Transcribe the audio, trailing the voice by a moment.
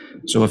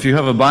So if you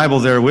have a Bible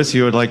there with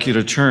you, I'd like you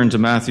to turn to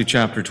Matthew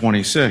chapter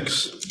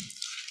 26.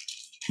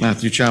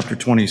 Matthew chapter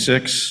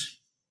 26.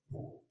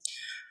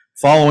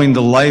 Following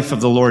the life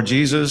of the Lord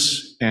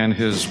Jesus and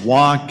his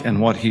walk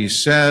and what he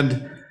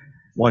said,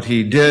 what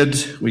he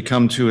did, we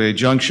come to a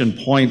junction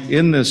point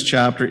in this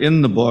chapter,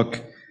 in the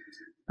book,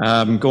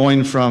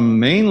 going from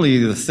mainly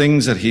the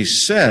things that he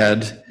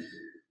said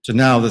to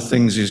now the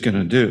things he's going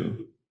to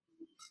do.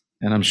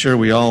 And I'm sure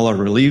we all are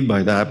relieved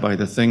by that, by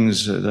the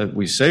things that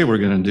we say we're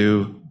going to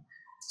do.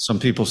 Some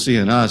people see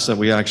in us that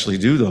we actually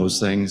do those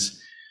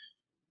things.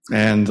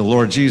 And the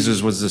Lord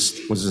Jesus was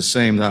the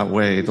same that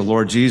way. The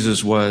Lord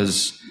Jesus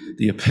was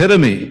the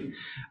epitome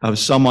of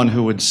someone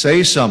who would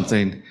say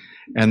something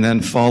and then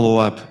follow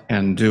up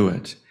and do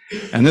it.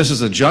 And this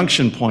is a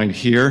junction point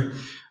here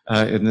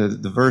in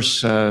the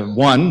verse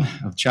 1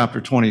 of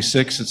chapter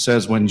 26. It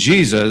says, when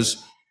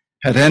Jesus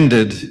had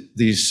ended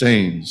these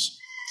sayings.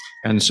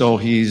 And so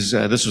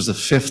this was the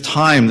fifth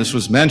time this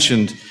was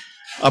mentioned.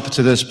 Up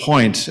to this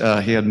point,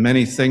 he had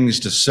many things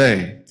to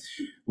say.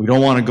 We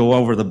don't want to go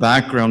over the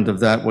background of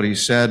that, what he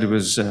said. It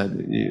was,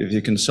 if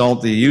you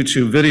consult the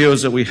YouTube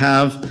videos that we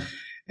have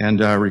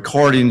and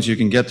recordings, you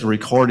can get the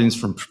recordings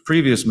from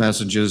previous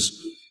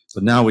messages.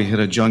 But now we hit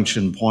a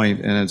junction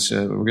point, and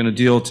we're going to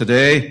deal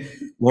today,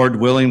 Lord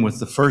willing, with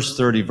the first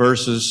 30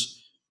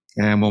 verses,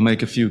 and we'll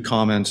make a few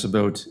comments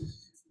about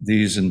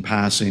these in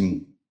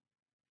passing.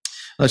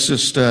 Let's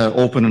just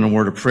open in a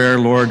word of prayer.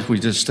 Lord, we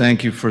just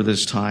thank you for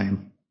this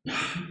time.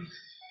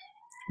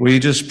 We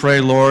just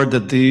pray, Lord,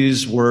 that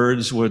these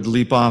words would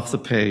leap off the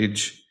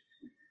page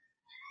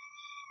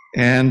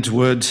and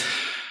would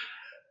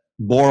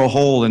bore a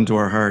hole into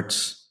our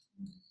hearts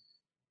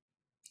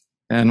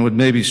and would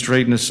maybe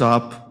straighten us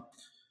up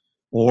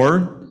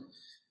or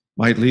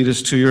might lead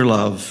us to your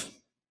love.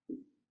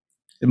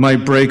 It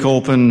might break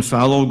open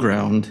fallow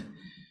ground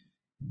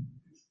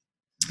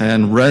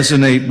and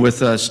resonate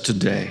with us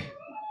today.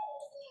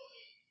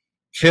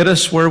 Hit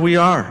us where we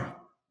are.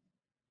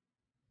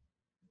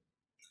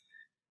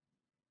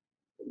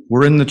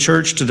 We're in the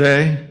church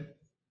today.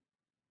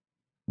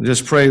 I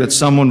just pray that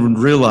someone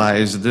would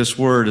realize that this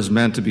word is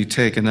meant to be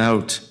taken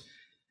out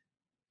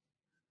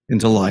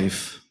into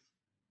life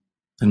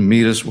and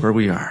meet us where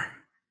we are.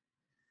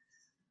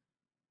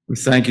 We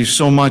thank you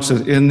so much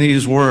that in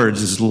these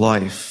words is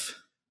life,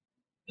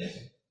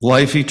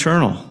 life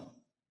eternal,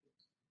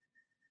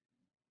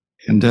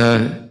 and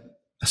a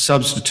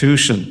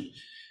substitution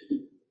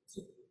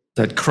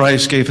that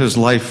Christ gave his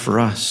life for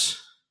us.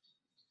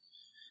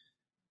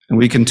 And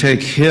we can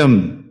take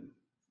him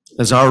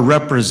as our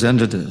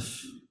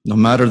representative, no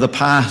matter the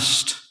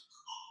past,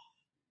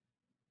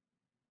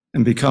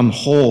 and become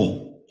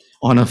whole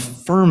on a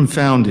firm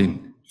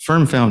foundation,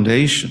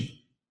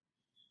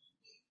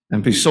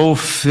 and be so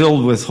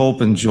filled with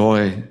hope and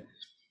joy.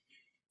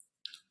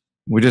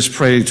 We just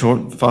pray,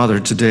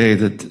 Father, today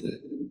that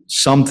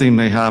something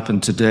may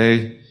happen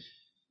today.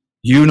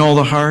 You know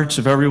the hearts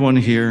of everyone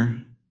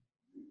here.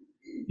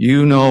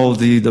 You know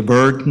the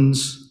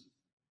burdens.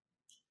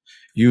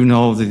 You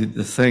know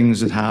the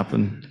things that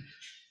happen.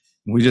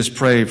 We just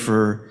pray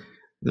for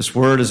this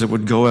word as it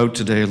would go out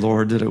today,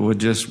 Lord, that it would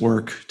just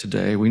work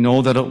today. We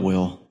know that it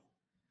will.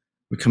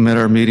 We commit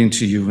our meeting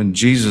to you in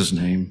Jesus'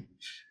 name.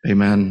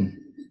 Amen.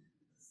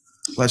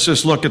 Let's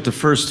just look at the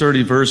first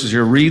 30 verses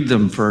here. Read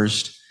them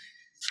first.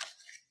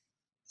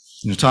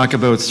 We'll talk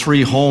about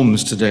three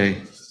homes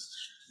today.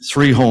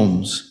 Three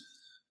homes.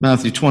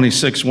 Matthew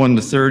 26,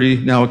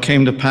 1-30. Now it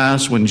came to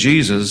pass when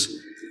Jesus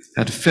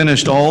had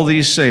finished all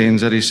these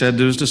sayings that he said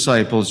to his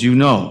disciples, you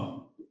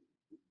know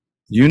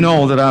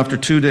that after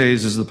 2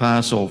 days is the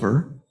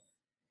Passover,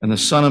 and the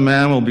Son of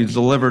Man will be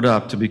delivered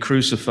up to be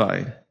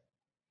crucified.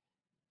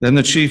 Then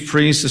the chief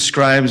priests, the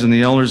scribes, and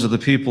the elders of the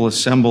people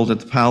assembled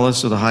at the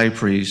palace of the high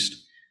priest,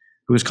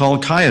 who was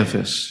called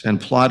Caiaphas, and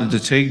plotted to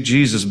take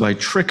Jesus by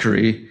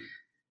trickery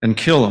and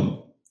kill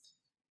him.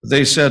 But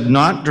they said,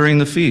 not during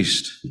the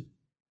feast,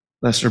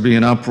 lest there be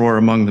an uproar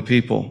among the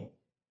people.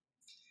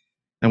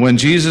 And when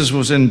Jesus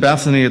was in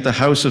Bethany at the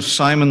house of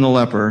Simon the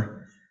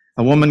leper,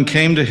 a woman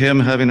came to him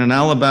having an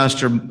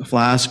alabaster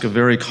flask of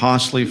very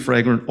costly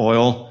fragrant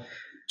oil.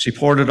 She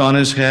poured it on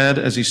his head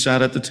as he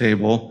sat at the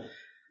table.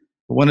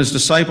 But when his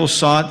disciples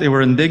saw it, they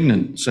were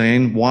indignant,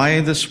 saying, why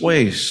this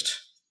waste?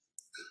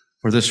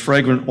 For this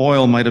fragrant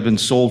oil might have been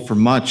sold for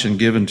much and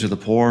given to the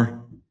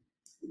poor.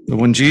 But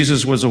when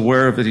Jesus was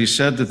aware of it, he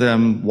said to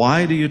them,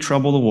 why do you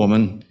trouble the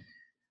woman?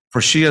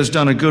 For she has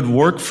done a good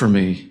work for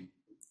me.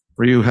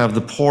 For you have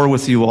the poor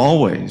with you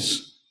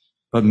always,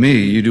 but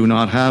me you do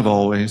not have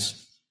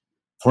always.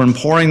 For in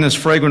pouring this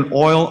fragrant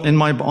oil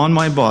on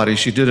my body,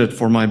 she did it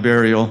for my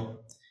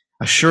burial.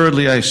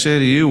 Assuredly, I say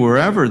to you,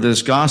 wherever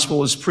this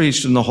gospel is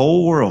preached in the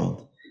whole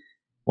world,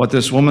 what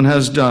this woman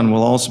has done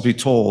will also be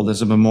told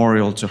as a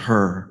memorial to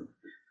her.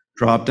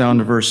 Drop down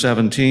to verse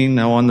 17.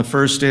 Now on the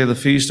first day of the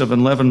feast of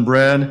unleavened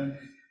bread,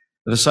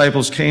 the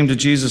disciples came to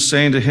Jesus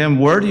saying to him,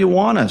 where do you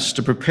want us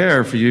to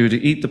prepare for you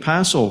to eat the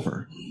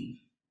Passover?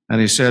 And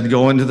he said,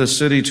 go into the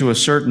city to a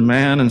certain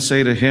man and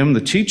say to him,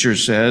 the teacher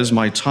says,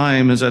 my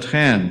time is at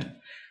hand.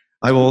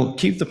 I will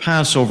keep the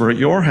Passover at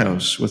your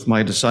house with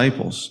my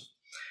disciples."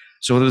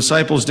 So the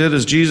disciples did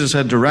as Jesus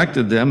had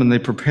directed them, and they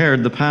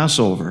prepared the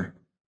Passover.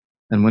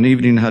 And when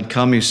evening had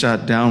come, he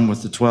sat down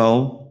with the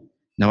 12.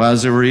 Now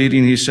as they were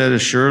eating, he said,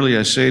 "Surely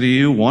I say to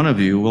you, one of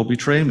you will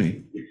betray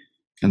me."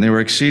 And they were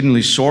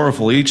exceedingly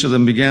sorrowful. Each of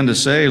them began to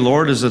say,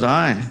 "Lord, is it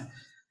I?"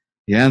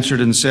 He answered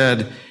and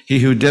said, "He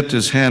who dipped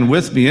his hand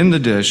with me in the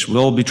dish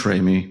will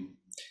betray me.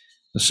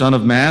 The Son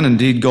of Man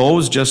indeed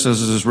goes, just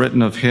as it is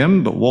written of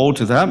him, but woe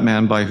to that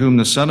man by whom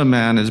the Son of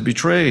Man is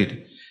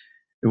betrayed.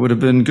 It would have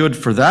been good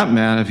for that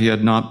man if he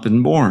had not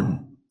been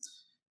born."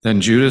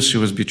 Then Judas,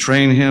 who was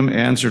betraying him,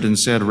 answered and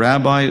said,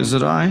 "Rabbi, is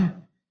it I?"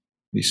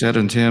 He said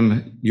unto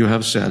him, "You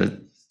have said it."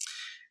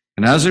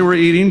 And as they were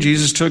eating,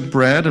 Jesus took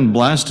bread and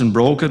blessed and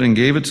broke it and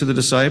gave it to the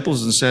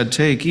disciples and said,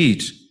 "Take,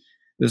 eat.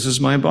 This is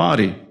my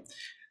body."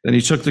 Then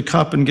he took the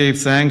cup and gave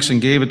thanks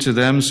and gave it to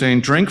them,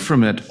 saying, "Drink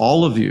from it,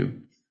 all of you.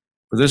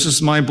 For this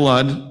is my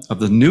blood of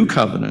the new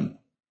covenant,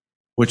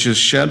 which is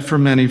shed for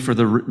many for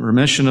the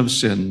remission of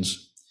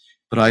sins.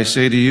 But I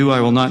say to you, I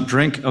will not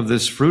drink of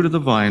this fruit of the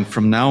vine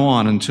from now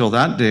on until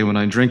that day when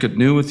I drink it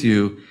new with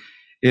you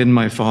in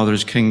my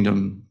Father's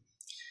kingdom."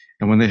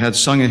 And when they had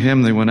sung a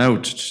hymn, they went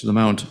out to the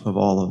Mount of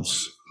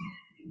Olives.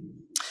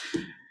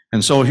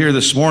 And so here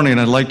this morning,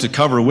 I'd like to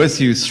cover with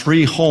you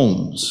three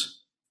homes.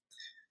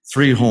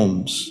 Three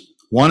homes.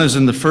 One is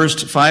in the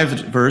first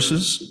 5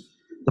 verses,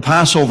 the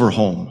Passover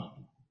home.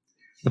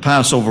 The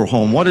Passover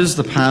home. What is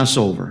the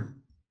Passover?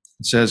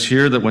 It says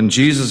here that when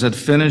Jesus had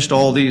finished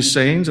all these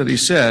sayings, that he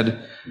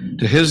said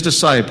to his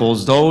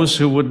disciples, those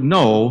who would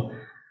know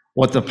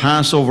what the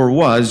Passover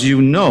was,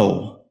 you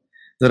know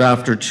that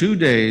after 2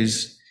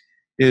 days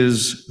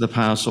is the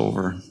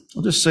Passover.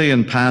 I'll just say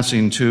in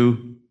passing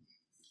too,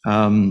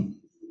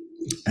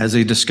 as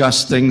they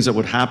discuss things that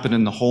would happen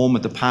in the home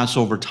at the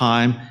Passover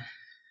time,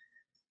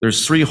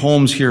 there's 3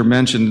 homes here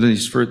mentioned in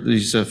these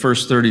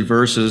first 30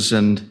 verses,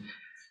 and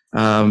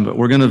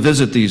we're going to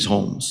visit these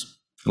homes.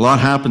 A lot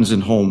happens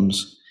in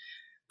homes.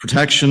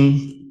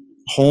 Protection.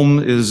 Home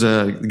is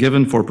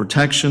given for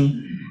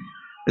protection.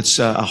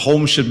 A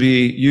home should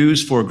be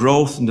used for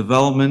growth and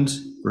development,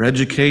 for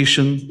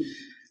education,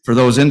 for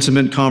those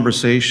intimate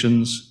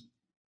conversations,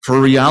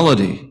 for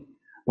reality.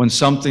 When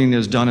something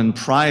is done in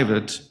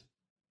private,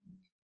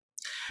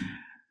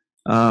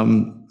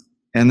 and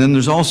then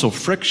there's also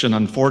friction,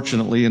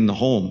 unfortunately, in the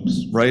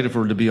homes, right? If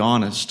we're to be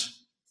honest.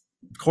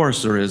 Of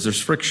course there is.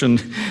 There's friction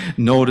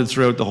noted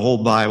throughout the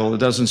whole Bible. It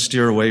doesn't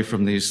steer away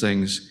from these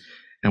things.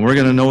 And we're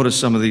going to notice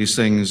some of these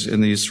things in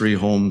these 3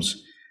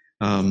 homes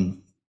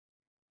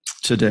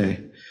today.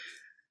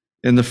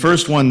 In the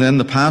first one then,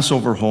 the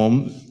Passover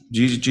home,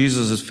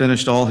 Jesus has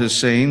finished all his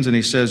sayings and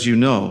he says, you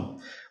know.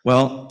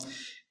 Well,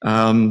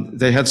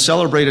 they had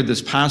celebrated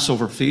this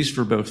Passover feast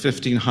for about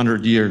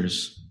 1,500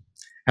 years.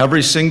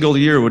 Every single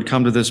year would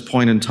come to this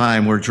point in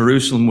time where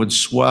Jerusalem would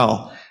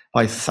swell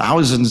by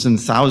thousands and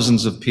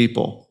thousands of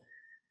people.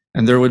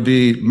 And there would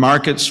be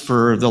markets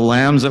for the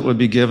lambs that would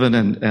be given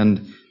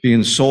and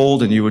being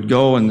sold, and you would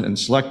go and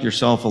select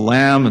yourself a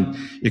lamb, and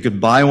you could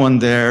buy one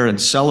there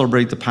and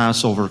celebrate the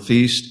Passover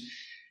feast.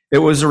 It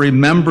was a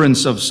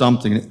remembrance of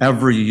something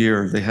every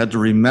year. They had to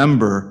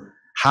remember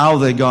how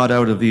they got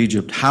out of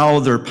Egypt, how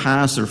their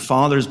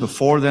fathers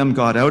before them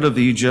got out of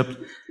Egypt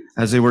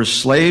as they were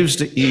slaves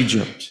to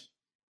Egypt.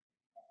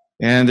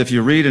 And if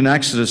you read in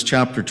Exodus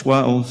chapter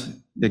 12,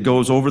 it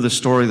goes over the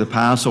story of the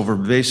Passover.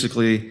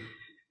 Basically,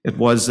 it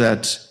was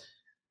that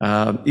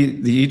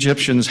the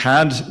Egyptians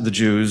had the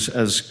Jews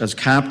as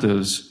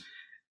captives,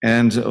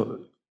 and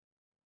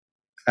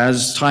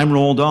as time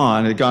rolled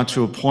on, it got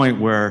to a point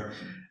where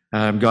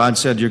God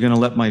said, "You're going to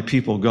let my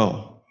people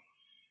go."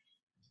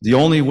 The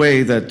only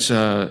way that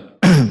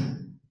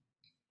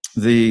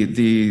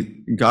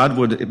God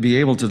would be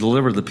able to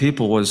deliver the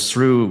people was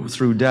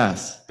through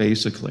death,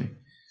 basically.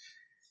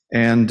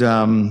 And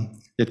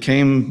it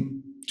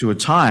came to a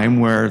time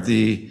where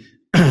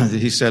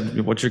he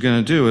said, what you're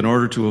going to do in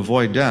order to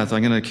avoid death,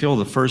 I'm going to kill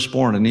the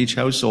firstborn in each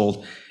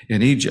household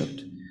in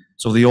Egypt.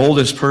 So the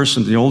oldest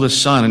person, the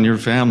oldest son in your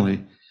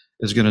family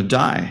is going to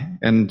die.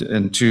 And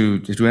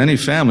to any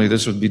family,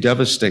 this would be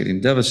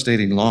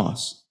devastating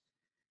loss.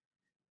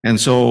 And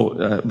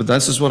so, but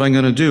this is what I'm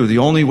going to do. The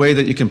only way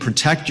that you can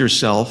protect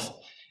yourself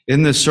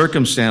in this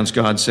circumstance,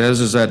 God says,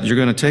 is that you're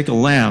going to take a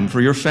lamb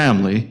for your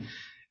family,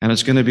 and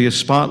it's going to be a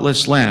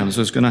spotless lamb.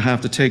 So it's going to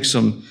have to take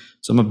some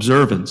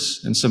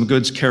observance and some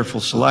good,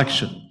 careful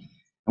selection.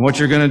 And what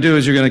you're going to do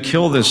is you're going to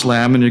kill this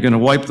lamb, and you're going to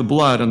wipe the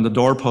blood on the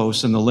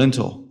doorpost and the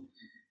lintel.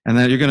 And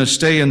then you're going to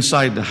stay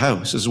inside the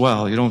house as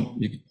well.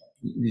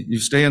 You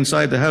stay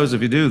inside the house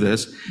if you do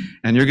this,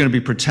 and you're going to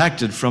be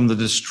protected from the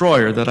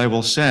destroyer that I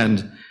will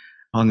send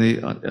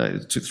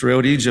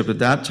throughout Egypt at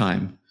that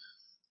time.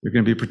 You're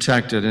going to be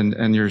protected,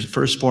 and your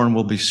firstborn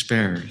will be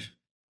spared.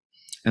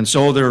 And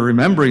so they're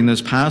remembering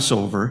this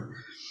Passover.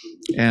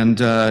 And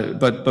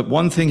but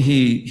one thing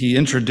he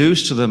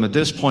introduced to them at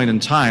this point in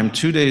time,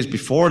 2 days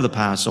before the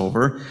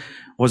Passover,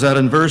 was that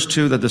in verse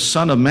 2 that the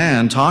Son of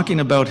Man, talking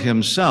about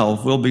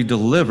himself, will be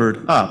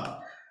delivered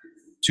up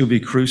to be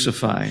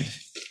crucified.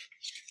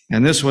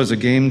 And this was a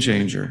game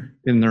changer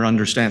in their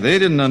understanding. They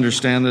didn't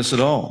understand this at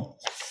all.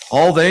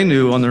 All they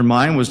knew on their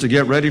mind was to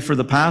get ready for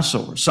the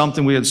Passover,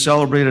 something we had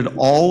celebrated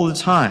all the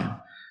time.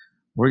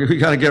 We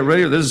got to get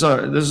ready. This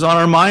is on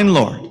our mind,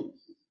 Lord.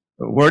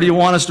 Where do you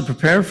want us to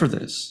prepare for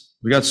this?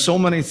 We got so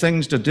many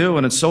things to do,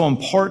 and it's so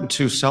important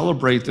to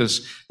celebrate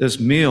this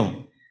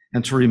meal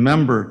and to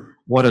remember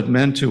what it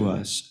meant to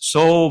us.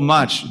 So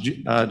much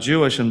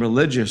Jewish and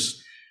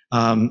religious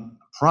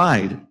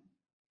pride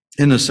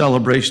in the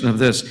celebration of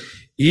this,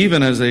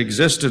 even as they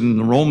existed in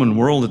the Roman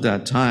world at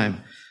that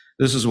time.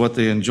 This is what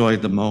they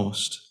enjoyed the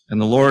most.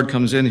 And the Lord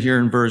comes in here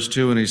in verse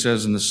 2 and he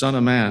says, and the Son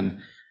of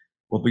Man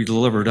will be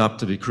delivered up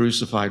to be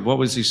crucified. What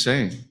was he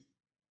saying?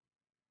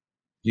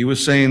 He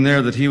was saying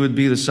there that he would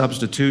be the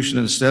substitution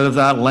instead of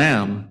that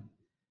lamb.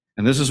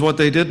 And this is what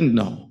they didn't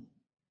know.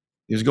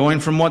 He was going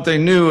from what they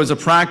knew as a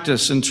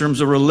practice in terms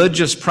of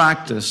religious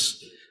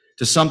practice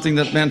to something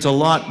that meant a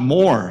lot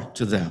more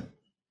to them,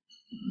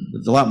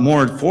 a lot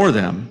more for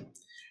them.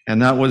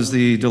 And that was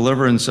the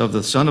deliverance of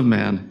the Son of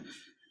Man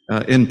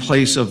in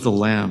place of the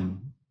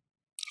lamb.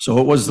 So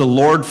it was the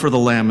Lord for the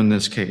lamb in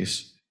this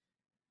case,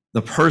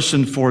 the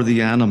person for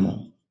the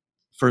animal.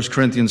 1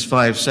 Corinthians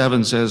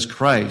 5:7 says,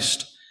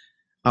 Christ,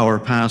 our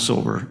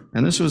Passover.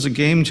 And this was a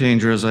game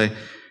changer, as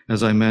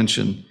I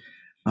mentioned.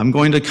 I'm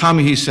going to come,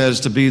 he says,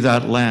 to be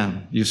that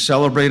lamb. You've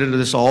celebrated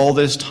this all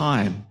this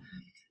time.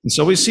 And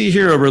so we see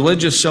here a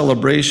religious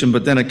celebration,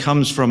 but then it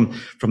comes from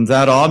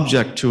that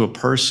object to a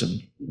person,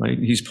 right?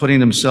 He's putting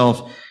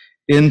himself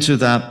into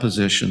that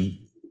position.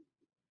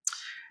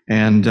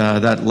 And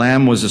that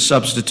lamb was a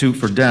substitute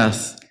for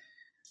death.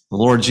 The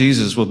Lord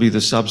Jesus will be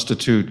the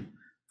substitute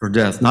for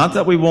death. Not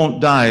that we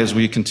won't die as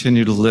we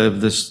continue to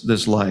live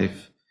this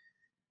life,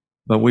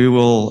 but we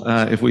will,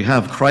 if we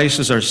have Christ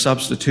as our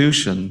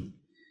substitution,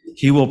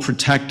 he will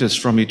protect us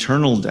from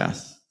eternal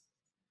death,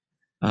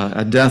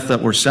 a death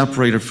that we're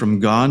separated from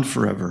God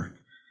forever.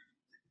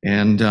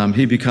 And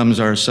he becomes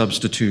our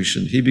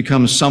substitution. He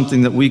becomes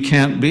something that we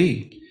can't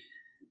be.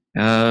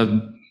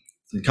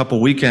 A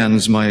couple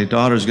weekends, my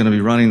daughter's going to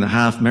be running the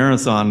half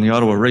marathon, the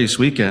Ottawa race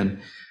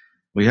weekend.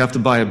 We have to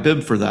buy a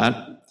bib for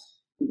that.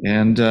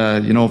 And,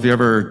 if you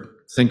ever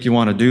think you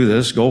want to do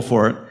this, go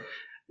for it.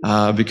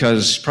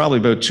 Because probably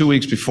about 2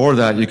 weeks before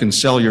that, you can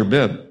sell your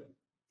bib.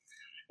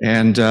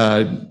 And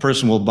a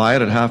person will buy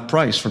it at half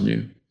price from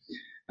you.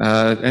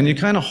 And you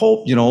kind of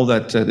hope,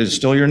 that there's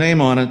still your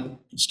name on it,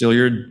 still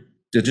your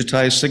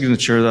digitized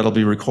signature that'll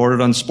be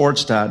recorded on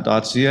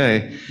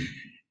sportstat.ca.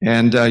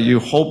 And you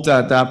hope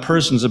that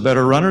person's a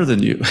better runner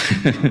than you.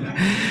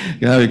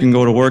 You can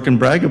go to work and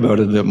brag about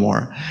it a bit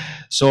more.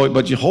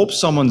 But you hope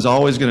someone's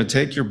always going to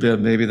take your bib,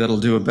 maybe that'll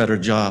do a better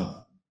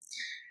job.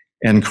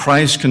 And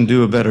Christ can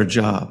do a better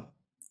job.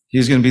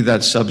 He's going to be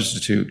that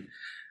substitute.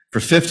 For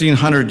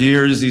 1,500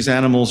 years, these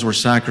animals were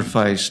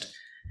sacrificed,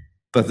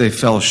 but they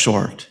fell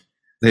short.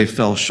 They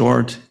fell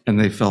short, and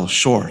they fell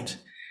short.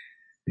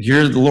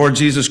 Here, the Lord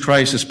Jesus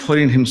Christ is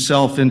putting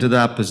himself into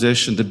that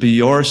position to be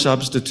your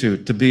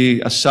substitute, to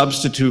be a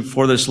substitute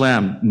for this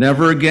lamb.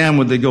 Never again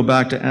would they go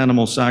back to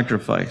animal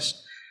sacrifice.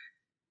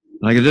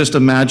 And I can just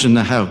imagine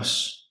the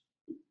house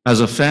as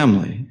a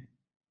family.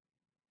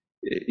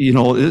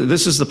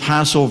 This is the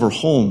Passover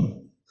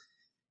home,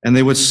 and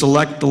they would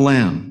select the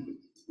lamb.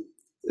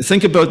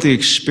 Think about the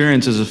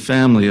experience as a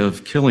family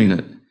of killing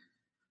it.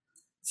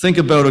 Think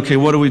about, okay,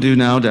 what do we do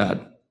now, Dad?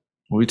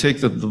 Well, we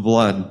take the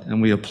blood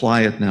and we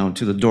apply it now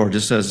to the door,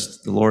 just as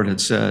the Lord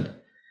had said.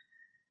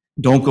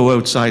 Don't go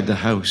outside the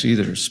house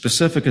either.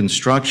 Specific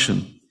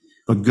instruction.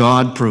 But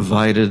God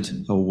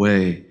provided a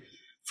way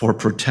for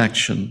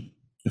protection.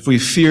 If we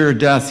fear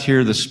death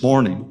here this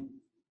morning,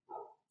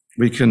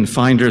 we can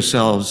find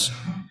ourselves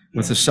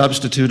with the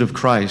substitute of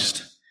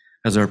Christ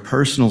as our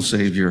personal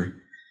Savior,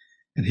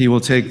 and he will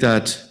take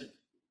that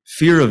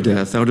fear of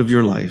death out of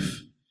your life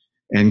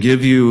and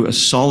give you a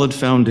solid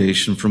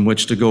foundation from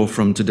which to go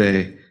from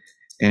today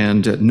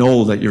and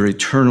know that you're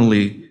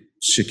eternally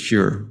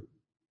secure.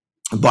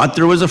 But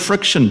there was a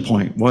friction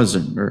point,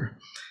 wasn't there?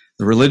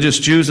 The religious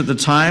Jews at the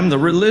time,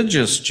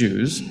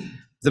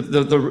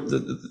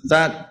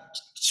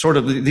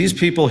 these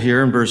people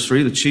here in verse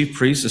 3, the chief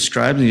priests, the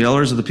scribes, and the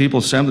elders of the people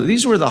assembly,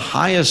 these were the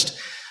highest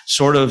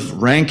sort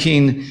of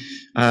ranking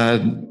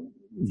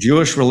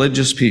Jewish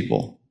religious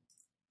people.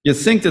 You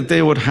think that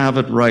they would have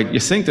it right. You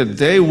think that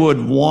they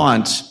would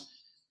want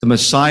the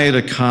Messiah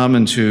to come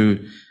and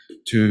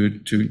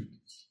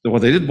well,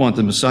 they did want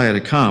the Messiah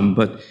to come,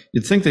 but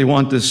you'd think they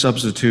want this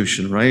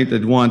substitution, right?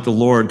 They'd want the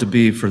Lord to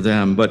be for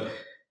them. But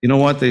you know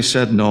what? They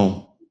said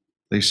no.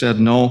 They said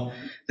no.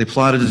 They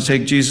plotted to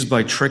take Jesus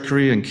by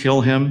trickery and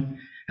kill him.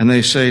 And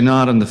they say,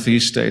 not on the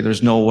feast day.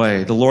 There's no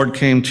way. The Lord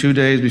came 2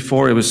 days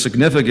before. It was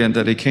significant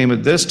that he came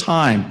at this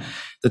time.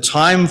 The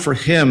time for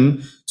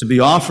him to be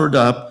offered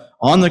up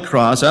on the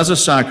cross as a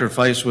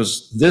sacrifice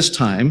was this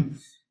time.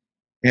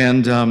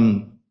 And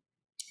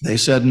they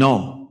said,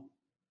 no,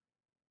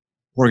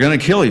 we're going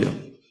to kill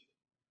you,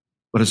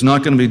 but it's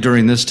not going to be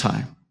during this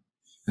time.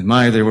 And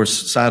they were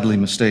sadly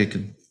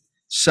mistaken.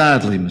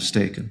 Sadly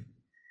mistaken.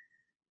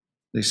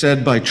 They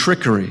said by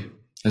trickery,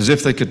 as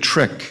if they could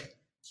trick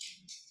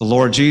the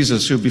Lord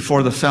Jesus, who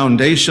before the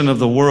foundation of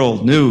the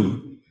world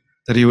knew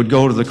that he would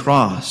go to the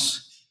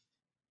cross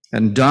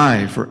and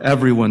die for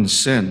everyone's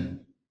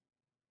sin.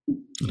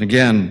 And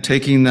again,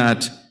 taking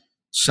that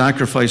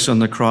sacrifice on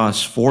the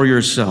cross for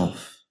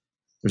yourself,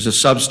 there's a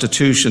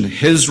substitution.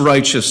 His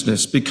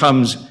righteousness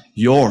becomes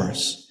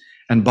yours.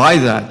 And by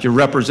that, you're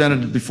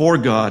represented before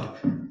God,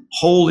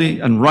 holy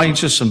and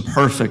righteous and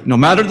perfect, no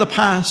matter the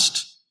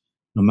past,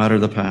 no matter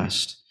the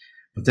past.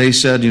 But they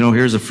said,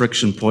 here's a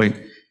friction point.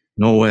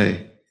 No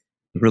way.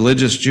 The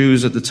religious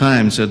Jews at the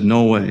time said,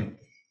 no way,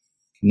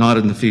 not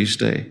in the feast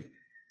day.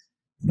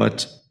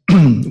 But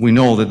we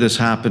know that this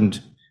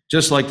happened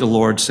just like the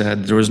Lord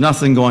said. There was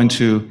nothing going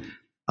to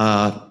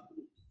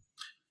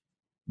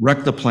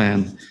wreck the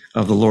plan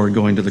of the Lord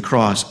going to the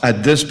cross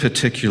at this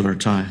particular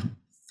time.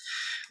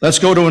 Let's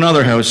go to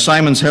another house,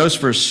 Simon's house,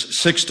 verse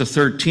 6 to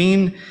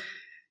 13.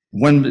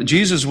 When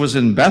Jesus was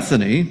in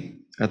Bethany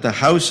at the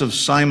house of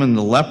Simon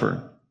the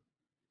leper.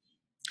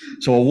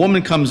 So a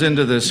woman comes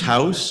into this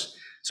house.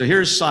 So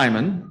here's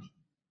Simon,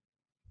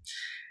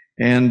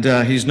 and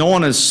he's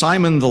known as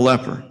Simon the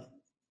leper.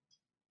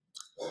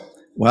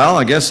 Well,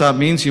 I guess that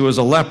means he was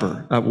a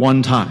leper at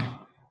one time,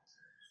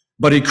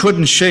 but he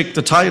couldn't shake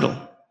the title.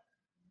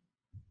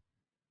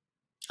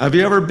 Have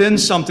you ever been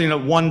something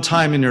at one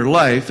time in your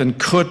life and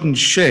couldn't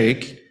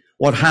shake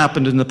what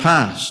happened in the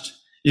past?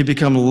 You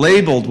become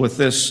labeled with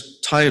this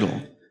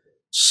title,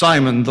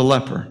 Simon the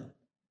leper.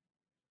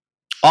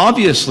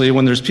 Obviously,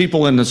 when there's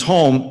people in this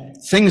home,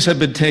 things have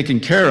been taken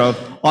care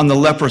of on the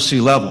leprosy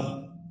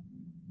level.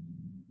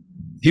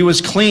 He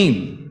was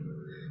clean.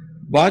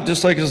 But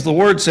just like as the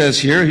word says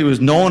here, he was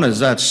known as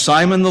that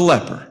Simon the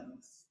leper.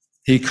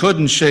 He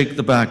couldn't shake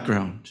the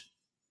background.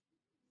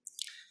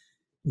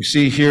 We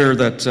see here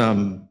that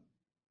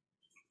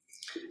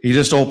he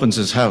just opens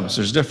his house.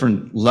 There's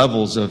different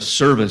levels of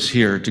service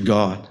here to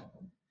God.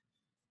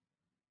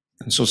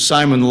 And so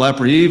Simon the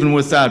leper, even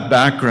with that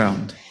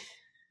background,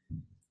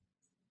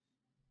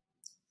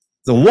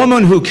 the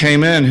woman who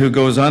came in, who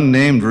goes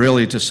unnamed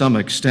really to some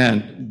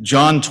extent,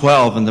 John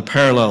 12 in the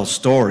parallel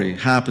story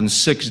happened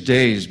 6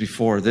 days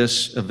before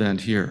this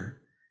event here.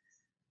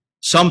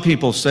 Some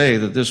people say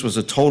that this was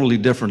a totally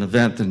different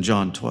event than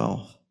John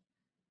 12.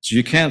 So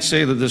you can't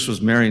say that this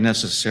was Mary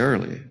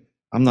necessarily.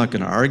 I'm not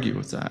going to argue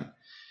with that.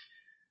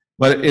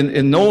 But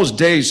in those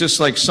days,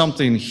 just like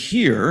something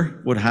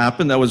here would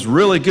happen that was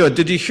really good.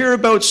 Did you hear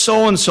about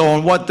so-and-so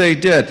and what they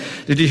did?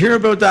 Did you hear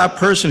about that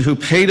person who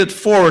paid it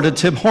forward at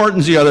Tim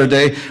Hortons the other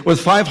day with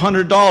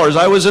 $500?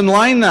 I was in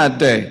line that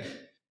day.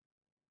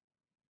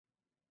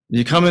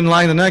 You come in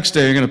line the next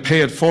day, you're going to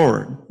pay it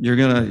forward. You're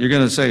going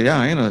to say, yeah,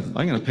 I'm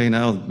going to pay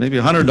now maybe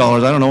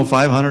 $100. I don't know,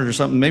 500 or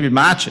something, maybe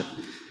match it.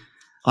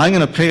 I'm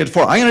going to pay it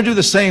forward. I'm going to do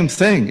the same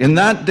thing. In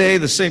that day,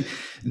 the same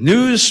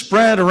news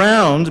spread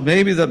around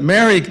maybe that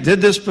Mary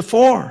did this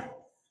before.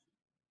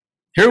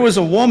 Here was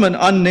a woman,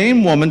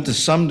 unnamed woman to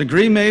some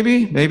degree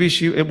maybe. Maybe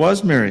it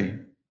was Mary.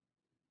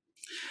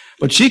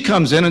 But she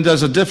comes in and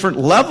does a different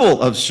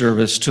level of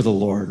service to the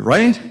Lord,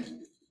 right?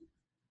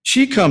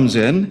 She comes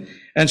in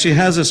and she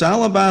has this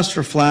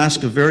alabaster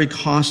flask of very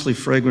costly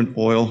fragrant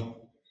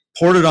oil,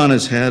 poured it on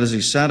his head as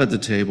he sat at the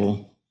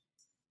table.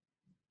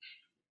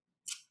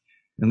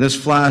 And this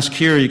flask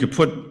here, you could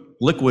put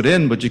liquid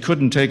in, but you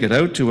couldn't take it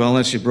out too well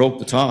unless you broke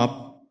the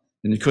top,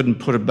 and you couldn't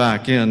put it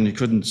back in. You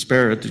couldn't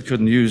spare it. You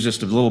couldn't use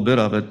just a little bit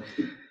of it.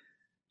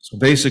 So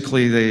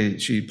basically,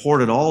 she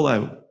poured it all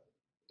out,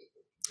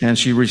 and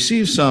she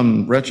received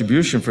some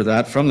retribution for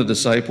that from the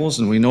disciples.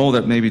 And we know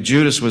that maybe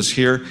Judas was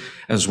here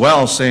as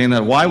well, saying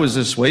that why was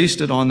this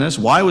wasted on this?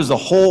 Why was the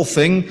whole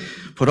thing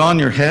put on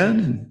your head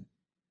and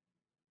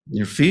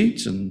your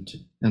feet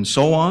and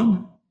so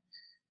on?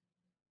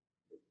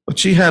 But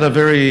she had a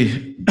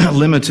very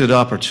limited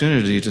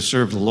opportunity to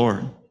serve the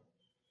Lord.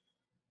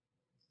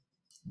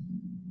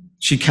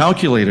 She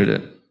calculated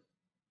it.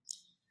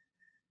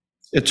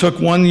 It took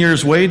 1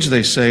 year's wage,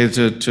 they say,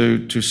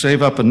 to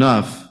save up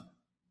enough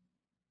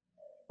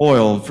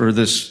oil for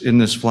this in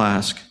this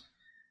flask.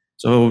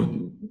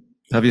 So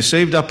have you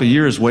saved up a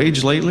year's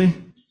wage lately?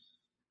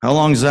 How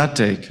long does that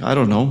take? I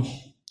don't know.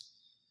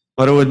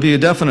 But it would be a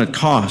definite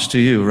cost to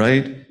you,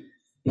 right?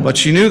 But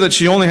she knew that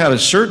she only had a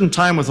certain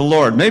time with the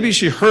Lord. Maybe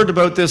she heard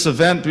about this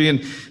event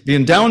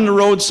being down the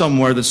road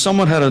somewhere, that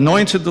someone had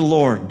anointed the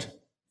Lord.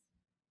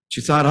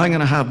 She thought, I'm going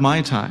to have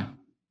my time.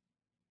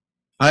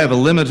 I have a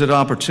limited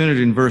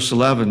opportunity in verse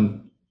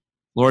 11.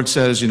 Lord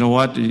says, you know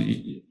what?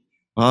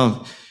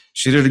 Well,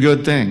 she did a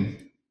good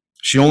thing.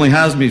 She only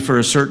has me for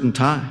a certain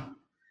time.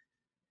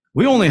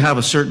 We only have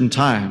a certain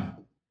time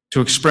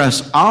to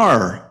express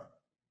our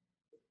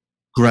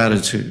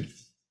gratitude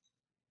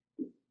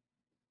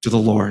to the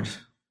Lord.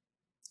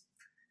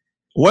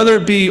 Whether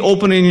it be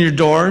opening your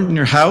door in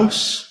your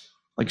house,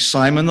 like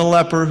Simon the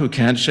leper who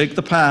can't shake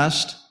the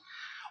past,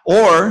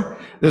 or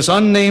this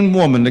unnamed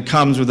woman that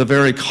comes with a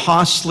very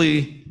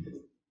costly,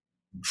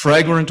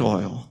 fragrant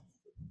oil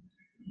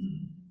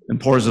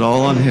and pours it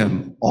all on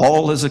him,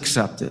 all is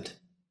accepted.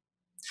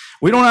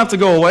 We don't have to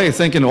go away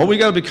thinking, oh, we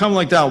got to become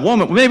like that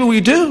woman. Maybe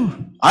we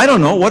do. I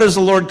don't know. What has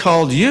the Lord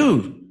called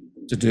you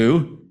to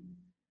do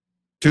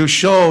to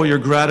show your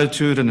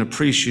gratitude and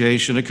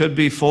appreciation? It could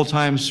be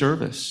full-time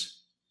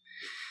service.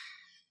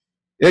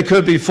 It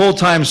could be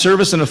full-time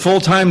service and a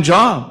full-time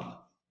job,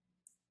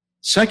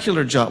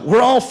 secular job.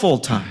 We're all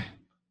full-time.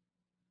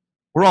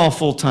 We're all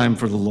full-time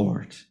for the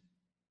Lord.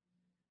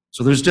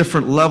 So there's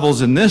different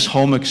levels in this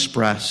home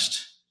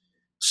expressed.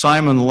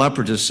 Simon the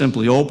leper just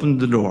simply opened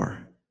the door.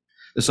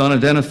 This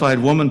unidentified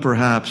woman,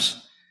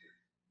 perhaps,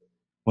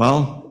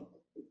 well,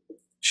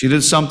 she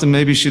did something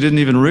maybe she didn't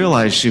even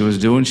realize she was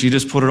doing. She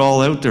just put it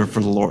all out there for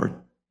the Lord.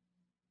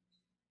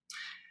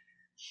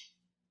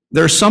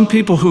 There are some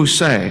people who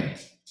say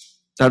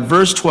that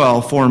verse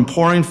 12, for in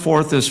pouring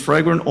forth this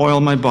fragrant oil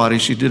in my body,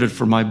 she did it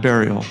for my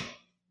burial.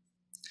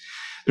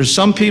 There's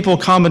some people,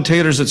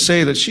 commentators, that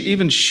say that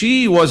even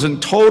she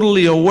wasn't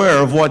totally aware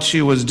of what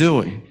she was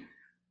doing.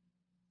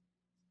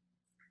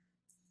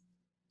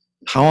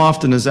 How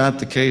often is that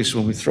the case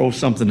when we throw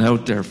something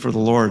out there for the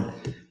Lord?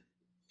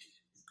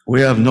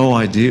 We have no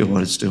idea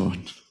what it's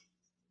doing.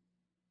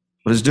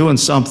 But it's doing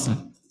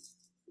something.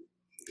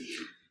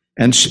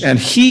 And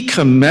he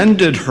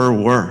commended her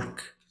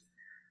work.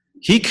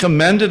 He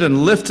commended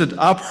and lifted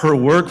up her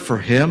work for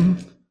him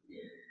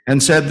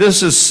and said,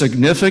 this is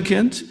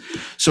significant.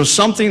 So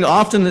something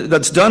often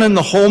that's done in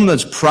the home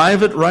that's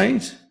private,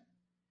 right?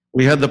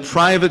 We had the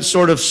private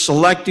sort of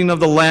selecting of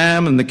the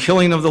lamb and the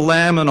killing of the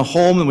lamb in a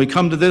home, and we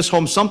come to this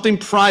home, something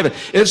private.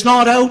 It's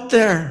not out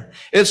there.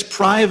 It's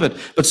private.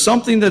 But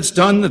something that's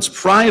done that's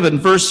private in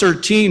verse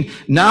 13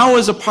 now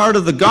is a part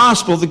of the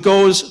gospel that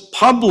goes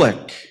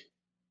public.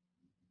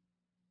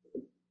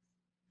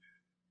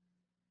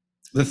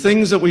 The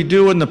things that we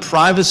do in the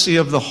privacy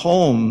of the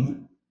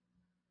home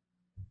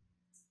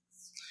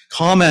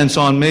comments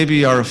on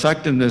maybe our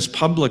effectiveness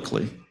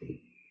publicly.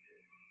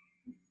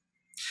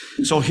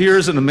 So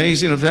here's an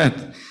amazing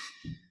event.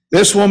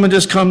 This woman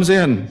just comes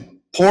in,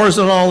 pours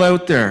it all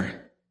out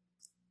there.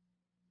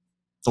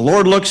 The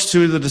Lord looks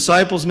to the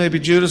disciples, maybe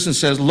Judas, and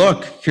says,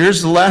 look,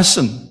 here's the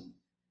lesson.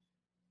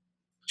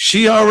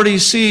 She already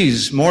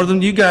sees more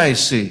than you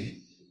guys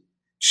see.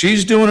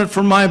 She's doing it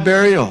for my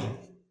burial.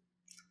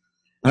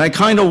 And I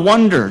kind of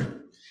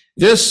wonder,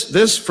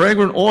 this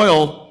fragrant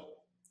oil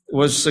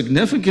was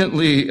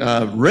significantly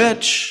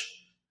rich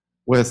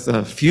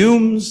with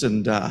fumes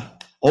and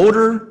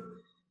odor.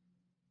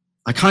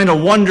 I kind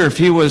of wonder if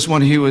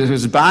when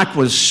his back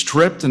was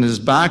stripped and his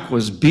back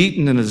was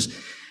beaten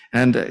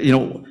and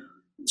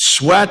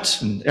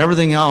sweat and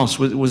everything else,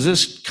 was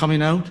this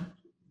coming out?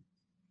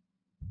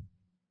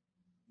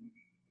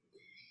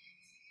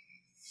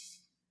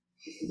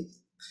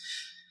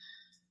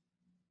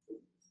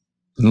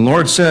 And the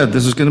Lord said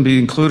this is going to be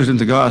included in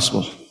the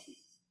gospel,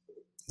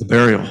 the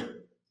burial,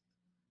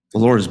 the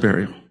Lord's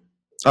burial.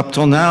 Up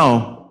till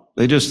now,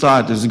 they just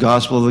thought this is the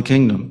gospel of the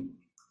kingdom.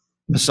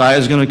 Messiah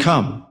is going to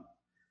come.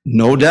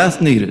 No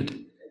death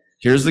needed.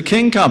 Here's the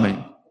king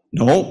coming.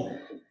 No,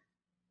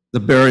 the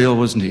burial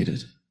was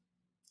needed.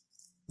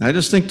 And I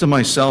just think to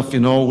myself,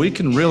 we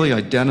can really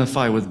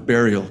identify with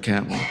burial,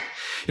 can't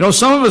we?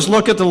 Some of us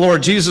look at the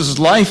Lord Jesus'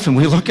 life and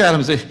we look at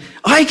him and say,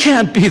 I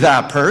can't be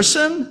that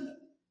person.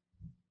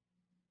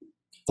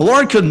 The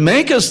Lord could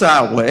make us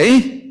that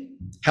way,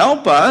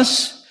 help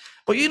us,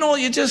 but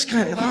you just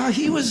kind of,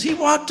 he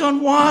walked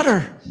on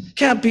water.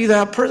 Can't be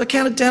that person.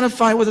 Can't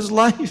identify with his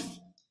life.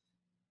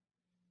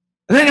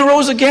 And then he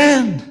rose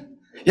again.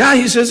 Yeah,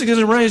 he says he's going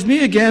to raise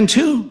me again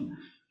too.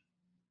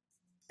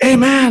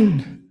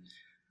 Amen.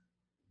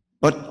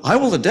 But I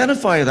will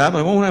identify that, but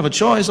I won't have a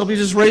choice. I'll be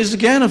just raised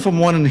again if I'm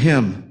one in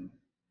him.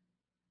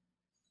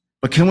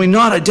 But can we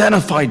not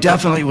identify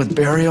definitely with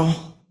burial?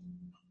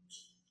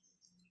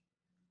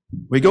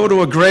 We go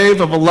to a grave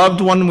of a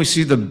loved one and we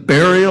see the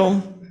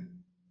burial.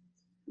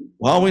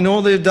 Well, we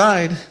know they've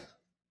died.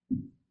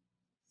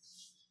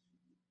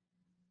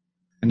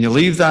 And you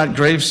leave that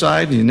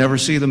graveside and you never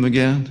see them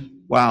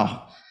again.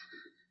 Wow.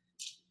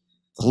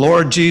 The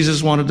Lord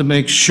Jesus wanted to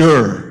make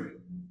sure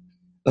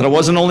that it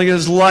wasn't only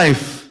his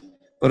life,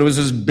 but it was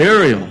his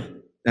burial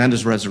and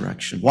his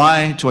resurrection.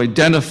 Why? To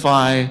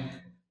identify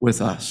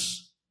with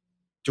us.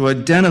 To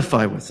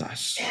identify with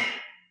us.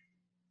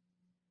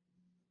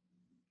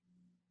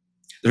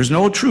 There's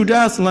no true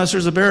death unless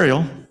there's a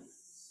burial.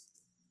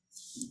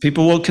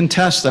 People will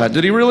contest that.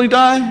 Did he really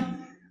die? Well,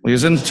 he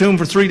was in the tomb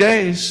for 3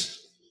 days.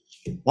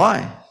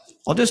 Why?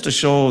 Well, just to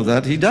show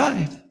that he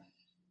died.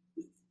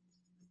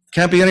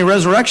 Can't be any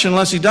resurrection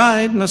unless he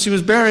died, unless he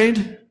was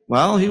buried.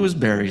 Well, he was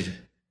buried.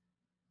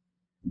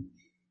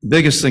 The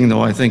biggest thing,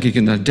 though, I think he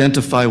can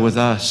identify with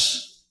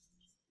us.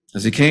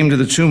 As he came to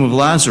the tomb of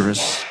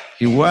Lazarus,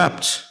 he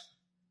wept.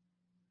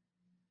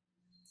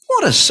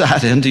 What a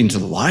sad ending to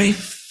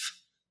life.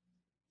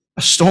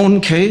 A stone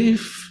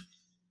cave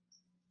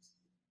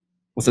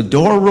with a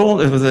door rolled,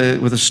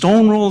 with a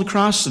stone rolled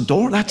across the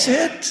door. That's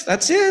it.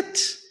 That's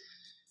it.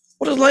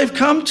 What does life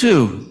come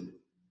to?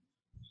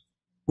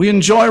 We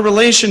enjoy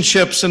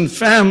relationships and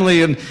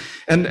family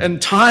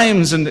and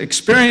times and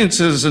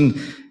experiences, and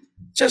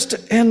just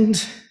to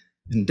end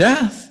in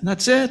death.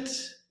 That's it.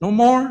 No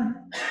more.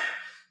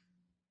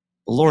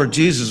 The Lord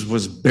Jesus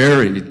was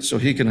buried so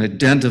he can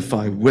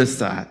identify with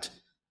that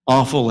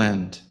awful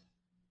end.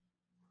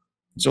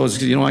 So I'm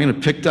going to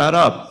pick that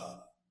up.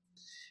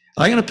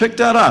 I'm going to pick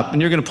that up,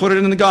 and you're going to put it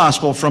in the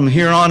gospel from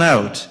here on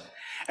out.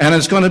 And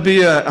it's going to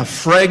be a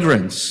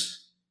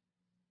fragrance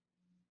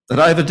that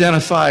I've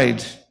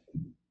identified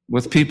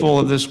with people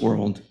of this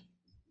world.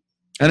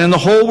 And in the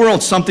whole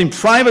world, something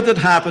private that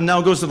happened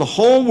now goes to the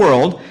whole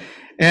world,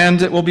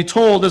 and it will be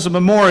told as a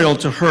memorial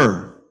to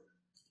her.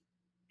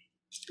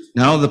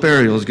 Now the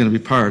burial is going to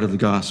be part of the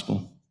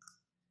gospel.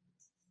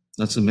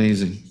 That's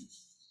amazing.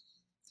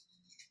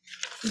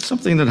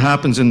 Something that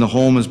happens in the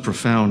home is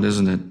profound,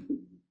 isn't it?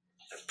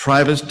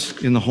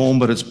 Private in the home,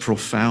 but it's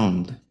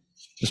profound.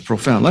 It's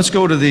profound. Let's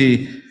go to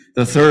the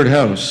third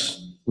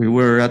house. We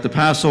were at the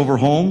Passover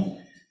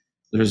home.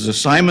 There's a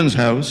Simon's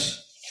house.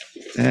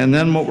 And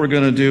then what we're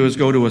going to do is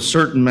go to a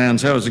certain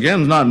man's house.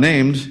 Again, not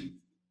named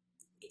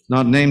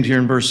here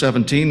in verse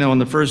 17. Now, on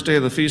the first day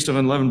of the Feast of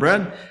Unleavened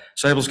Bread,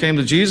 disciples came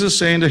to Jesus,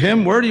 saying to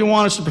him, "Where do you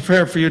want us to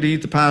prepare for you to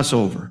eat the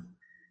Passover?"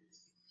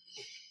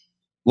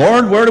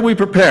 "Lord, where do we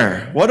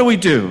prepare? What do we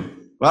do?"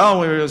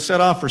 Well, we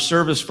set off for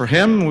service for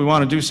him. We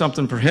want to do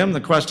something for him. The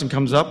question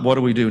comes up, what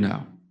do we do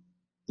now?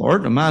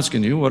 Lord, I'm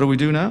asking you, what do we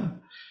do now?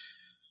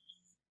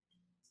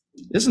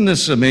 Isn't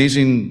this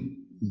amazing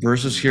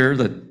verses here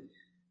that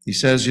he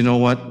says, you know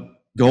what?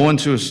 Go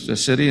into a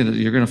city and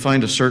you're going to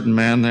find a certain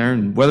man there.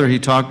 And whether he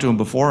talked to him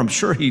before, I'm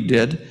sure he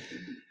did.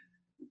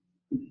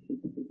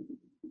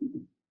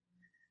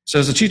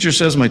 Says the teacher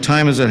says, my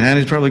time is at hand.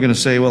 He's probably going to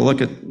say, well, look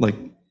at like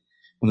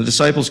when the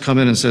disciples come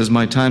in and says,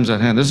 my time's at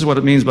hand. This is what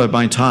it means by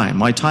my time.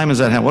 My time is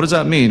at hand. What does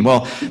that mean?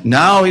 Well,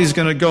 now he's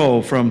going to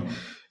go from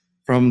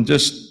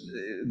just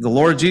the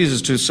Lord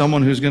Jesus to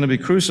someone who's going to be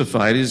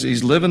crucified.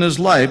 He's living his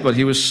life, but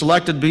he was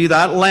selected to be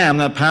that lamb,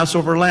 that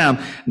Passover lamb.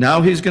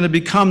 Now he's going to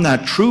become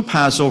that true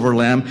Passover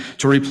lamb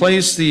to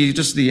replace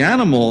the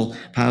animal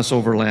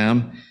Passover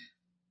lamb.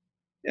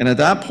 And at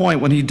that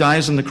point, when he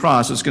dies on the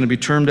cross, it's going to be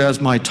termed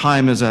as my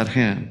time is at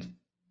hand.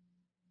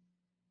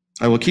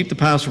 I will keep the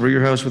Passover at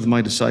your house with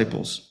my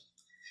disciples.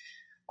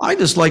 I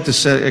just like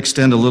to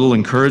extend a little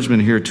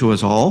encouragement here to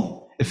us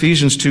all.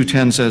 Ephesians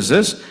 2:10 says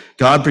this,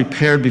 God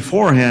prepared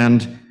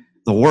beforehand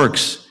the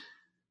works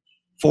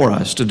for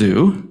us to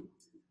do,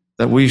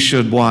 that we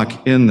should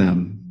walk in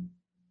them.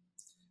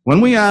 When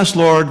we ask,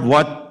 Lord,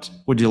 what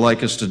would you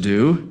like us to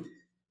do?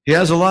 He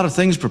has a lot of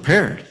things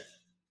prepared.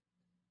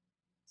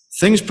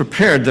 Things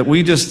prepared that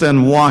we just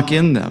then walk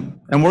in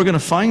them. And we're going to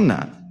find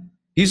that.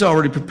 He's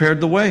already prepared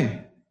the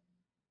way.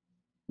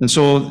 And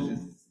so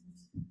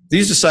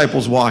these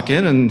disciples walk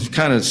in and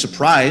kind of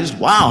surprised,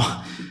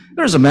 wow,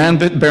 there's a man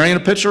bearing a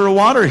pitcher of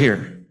water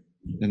here.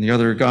 In the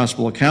other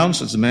gospel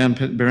accounts, it's a man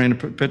bearing a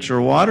pitcher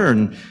of water,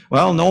 and,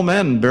 well, no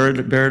man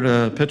bared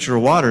a pitcher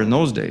of water in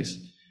those days.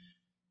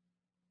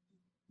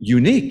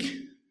 Unique.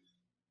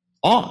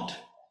 Odd.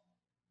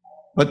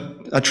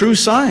 But a true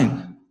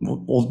sign.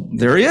 Well,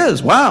 there he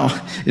is. Wow.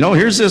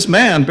 Here's this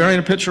man bearing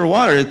a pitcher of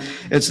water.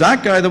 It's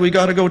that guy that we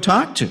got to go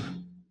talk to.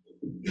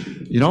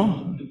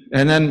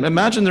 And then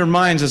imagine their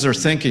minds as they're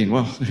thinking,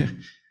 well, the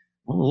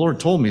Lord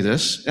told me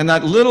this. And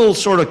that little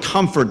sort of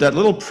comfort, that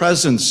little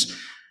presence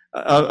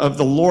of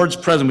the Lord's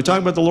presence. We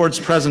talked about the Lord's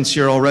presence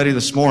here already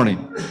this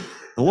morning.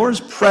 The Lord's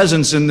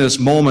presence in this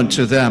moment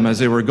to them as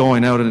they were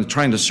going out and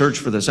trying to search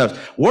for this house.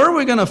 Where are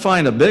we going to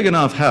find a big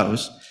enough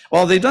house?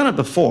 Well, they've done it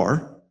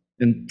before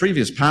in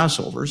previous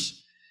Passovers.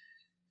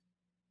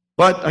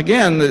 But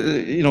again,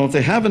 if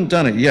they haven't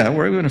done it yet,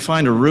 where are we going to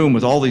find a room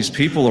with all these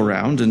people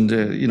around? And,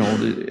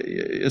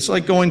 it's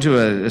like going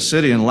to a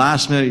city and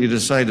last minute you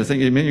decide to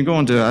think, you're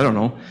going to, I don't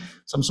know,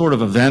 some sort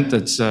of event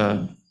that's,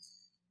 and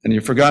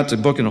you forgot to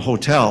book in a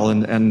hotel,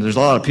 and there's a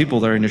lot of people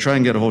there, and you try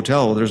and get a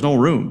hotel, well, there's no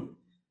room.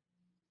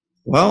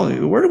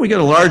 Well, where do we get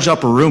a large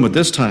upper room at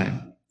this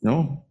time?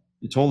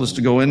 You told us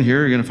to go in here,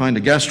 you're going to find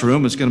a guest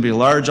room, it's going to be a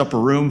large upper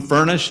room,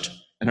 furnished,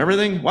 and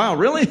everything. Wow,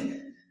 really?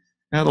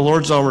 Yeah, the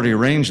Lord's already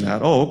arranged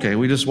that. Oh, okay,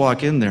 we just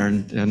walk in there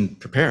and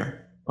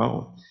prepare.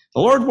 Oh,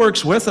 the Lord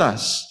works with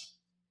us.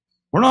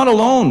 We're not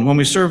alone when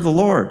we serve the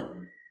Lord.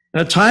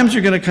 And at times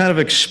you're going to kind of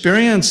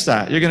experience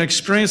that. You're going to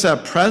experience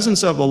that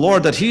presence of the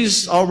Lord, that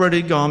he's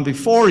already gone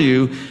before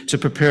you to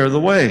prepare the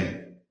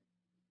way.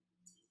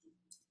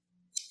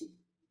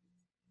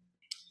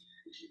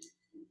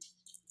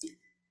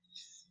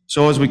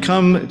 So as we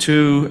come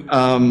to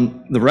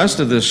the rest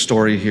of this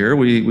story here,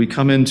 we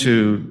come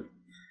into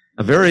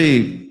a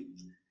very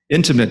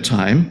intimate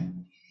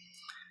time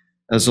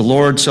as the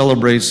Lord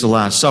celebrates the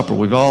Last Supper.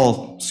 We've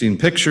all seen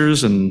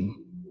pictures and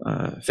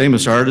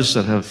famous artists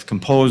that have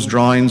composed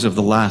drawings of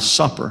the Last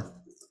Supper.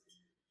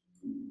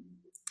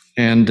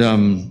 And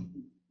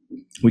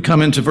we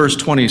come into verse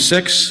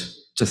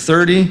 26 to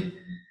 30,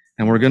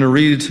 and we're going to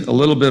read a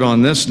little bit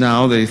on this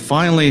now. They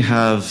finally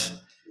have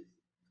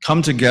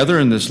come together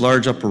in this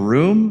large upper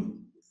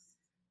room.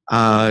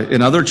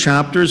 In other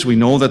chapters, we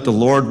know that the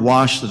Lord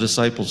washed the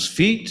disciples'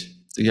 feet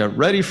to get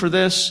ready for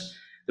this.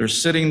 They're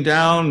sitting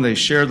down. They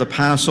share the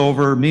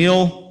Passover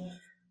meal.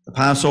 The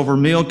Passover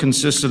meal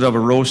consisted of a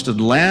roasted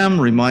lamb,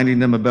 reminding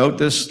them about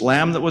this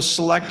lamb that was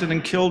selected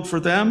and killed for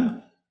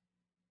them.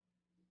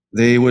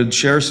 They would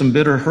share some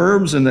bitter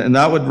herbs, and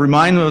that would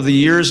remind them of the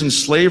years in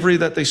slavery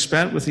that they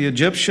spent with the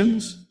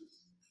Egyptians.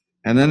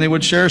 And then they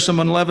would share some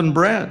unleavened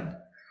bread.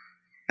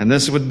 And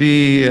this would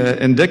be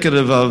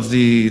indicative of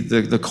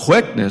the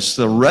quickness,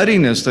 the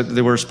readiness that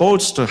they were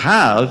supposed to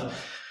have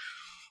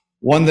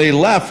when they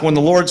left, when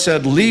the Lord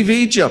said, leave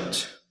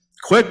Egypt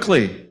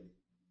quickly,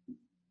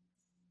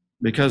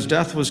 because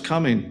death was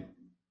coming.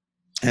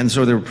 And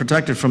so they were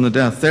protected from the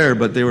death there,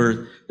 but they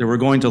were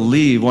going to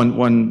leave.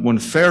 When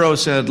Pharaoh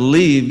said,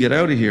 leave, get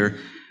out of here,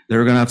 they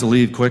were going to have to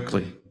leave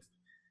quickly.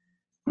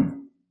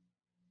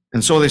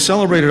 And so they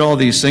celebrated all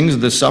these things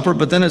at the supper,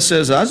 but then it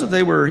says, as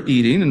they were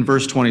eating, in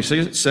verse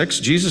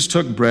 26, Jesus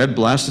took bread,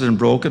 blessed it and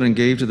broke it, and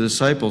gave to the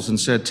disciples and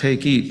said,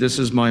 take, eat, this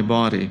is my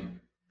body.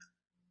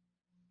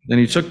 Then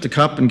he took the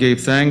cup and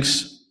gave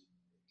thanks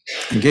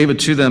and gave it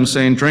to them,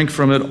 saying, drink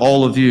from it,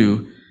 all of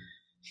you,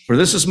 for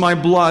this is my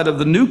blood of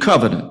the new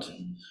covenant,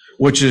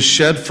 which is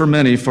shed for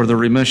many for the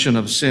remission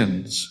of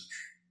sins.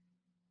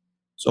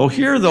 So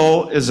here,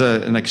 though, is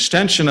an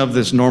extension of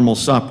this normal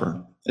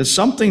supper. It's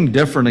something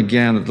different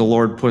again that the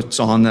Lord puts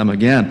on them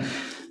again.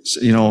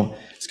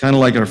 It's kind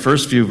of like our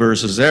first few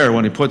verses there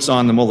when he puts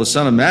on them, well, the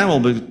Son of Man will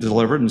be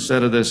delivered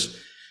instead of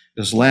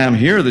this lamb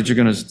here that you're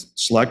going to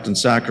select and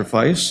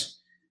sacrifice.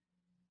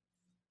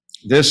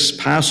 This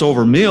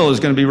Passover meal is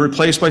going to be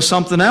replaced by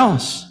something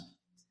else.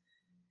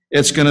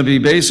 It's going to be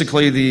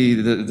basically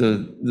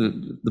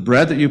the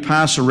bread that you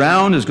pass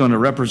around is going to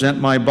represent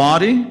my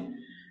body,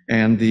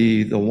 and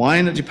the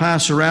wine that you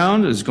pass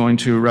around is going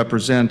to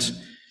represent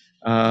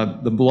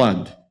the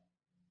blood,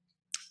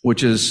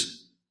 which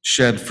is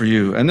shed for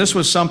you. And this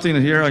was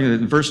something here,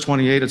 in verse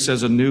 28, it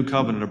says a new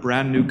covenant, a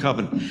brand new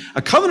covenant.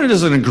 A covenant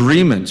is an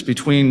agreement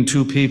between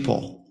two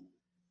people.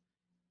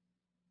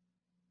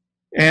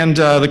 And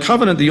the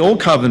covenant, the old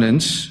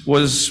covenant,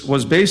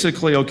 was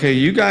basically, okay,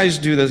 you guys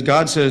do this.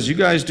 God says, you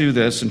guys do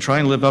this and try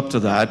and live up to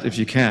that if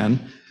you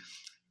can,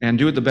 and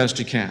do it the best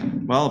you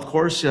can. Well, of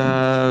course, right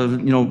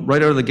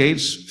out of the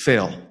gates,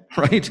 fail,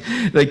 right?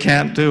 They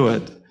can't do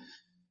it.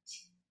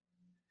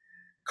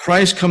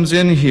 Christ comes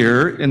in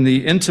here in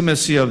the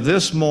intimacy of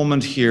this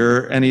moment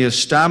here, and he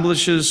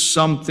establishes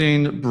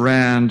something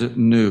brand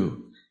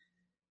new.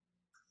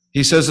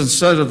 He says,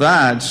 instead of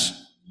that,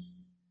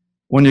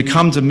 when you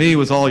come to me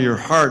with all your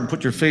heart and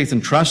put your faith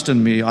and trust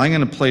in me, I'm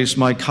going to place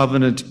my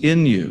covenant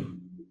in you.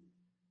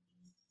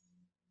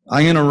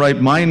 I'm going to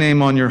write my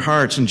name on your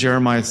hearts in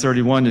Jeremiah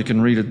 31. You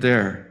can read it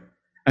there.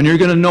 And you're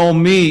going to know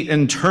me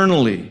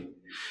internally.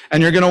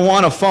 And you're going to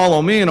want to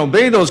follow me and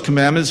obey those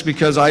commandments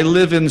because I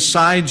live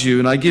inside you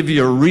and I give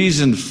you a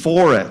reason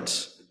for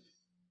it.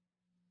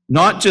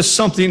 Not just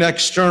something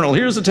external.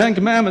 Here's the 10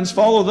 commandments,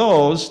 follow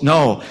those.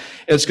 No,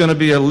 it's going to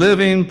be a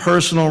living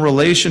personal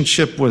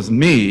relationship with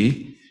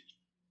me.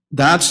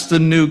 That's the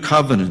new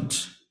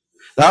covenant.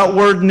 That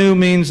word new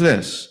means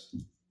this: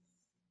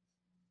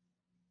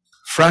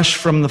 fresh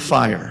from the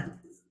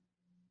fire.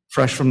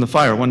 Fresh from the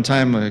fire. One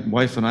time, my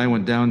wife and I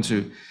went down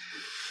to,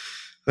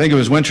 I think it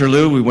was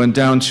Winterloo. We went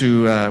down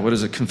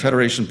to,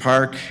 Confederation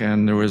Park,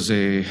 and there was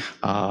a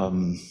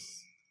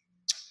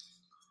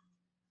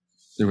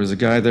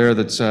guy there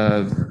that's,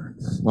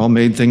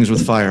 made things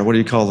with fire. What do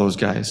you call those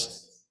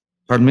guys?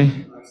 Pardon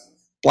me?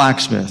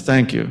 Blacksmith,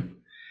 thank you.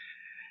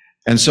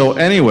 And so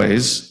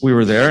anyways, we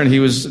were there, and he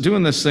was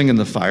doing this thing in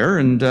the fire,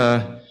 and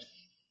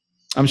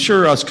I'm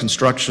sure us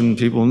construction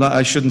people,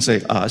 I shouldn't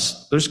say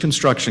us, there's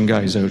construction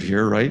guys out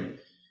here, right?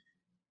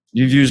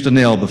 You've used a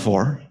nail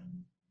before.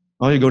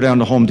 Well, you go down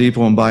to Home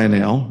Depot and buy a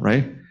nail,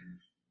 right?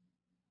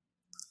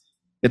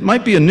 It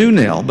might be a new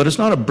nail, but it's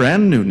not a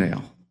brand new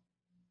nail.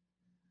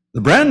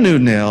 The brand new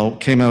nail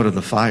came out of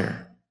the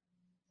fire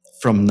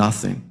from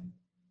nothing.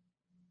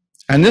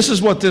 And this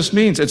is what this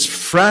means. It's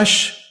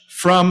fresh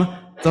from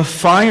the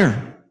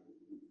fire.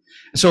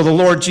 So the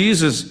Lord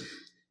Jesus,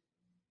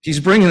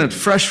 he's bringing it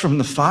fresh from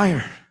the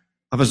fire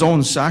of his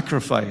own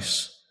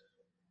sacrifice.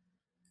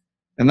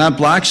 And that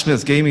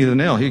blacksmith gave me the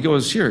nail. He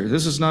goes, here,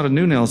 this is not a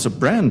new nail, it's a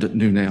brand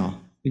new nail.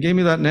 He gave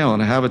me that nail,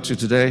 and I have it to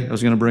today. I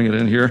was going to bring it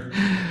in here.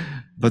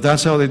 But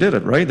that's how they did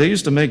it, right? They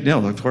used to make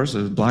nails. Of course,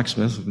 the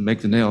blacksmith would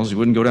make the nails. You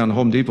wouldn't go down to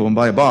Home Depot and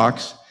buy a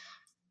box.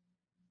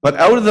 But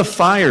out of the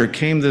fire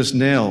came this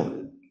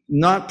nail,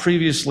 not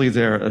previously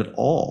there at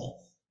all.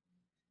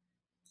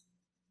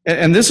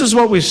 And this is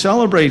what we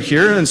celebrate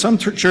here, and some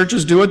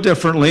churches do it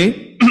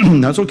differently.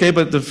 That's okay,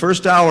 but the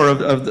first hour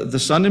of the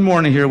Sunday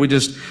morning here, we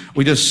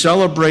just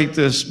celebrate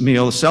this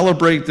meal,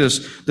 celebrate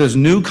this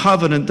new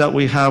covenant that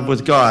we have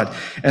with God.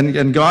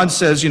 And God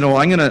says, I'm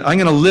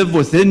gonna live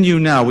within you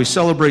now. We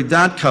celebrate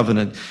that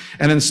covenant.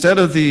 And instead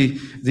of the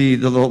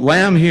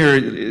lamb here,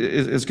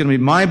 it's gonna be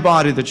my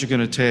body that you're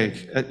gonna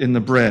take in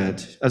the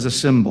bread as a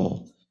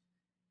symbol.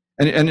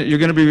 And you're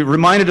going to be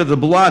reminded of the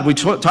blood. We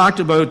talked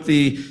about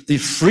the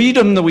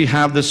freedom that we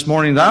have this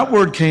morning. That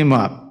word came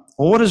up.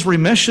 Well, what does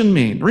remission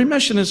mean?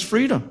 Remission is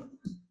freedom.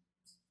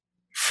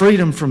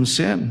 freedom from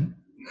sin.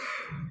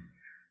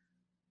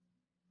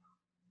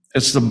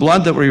 It's the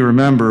blood that we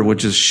remember,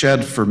 which is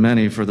shed for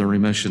many for the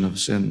remission of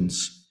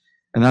sins.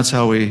 And that's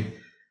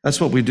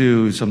what we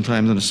do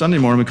sometimes on a Sunday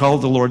morning. We call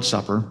it the Lord's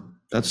Supper.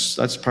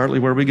 That's partly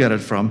where we get it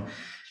from.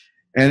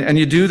 And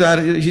you do that,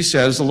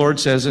 the Lord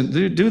says, and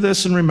do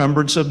this in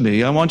remembrance of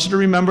me. I want you to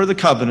remember the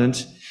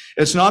covenant.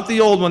 It's not the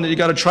old one that you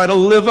got to try to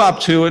live up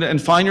to it and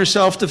find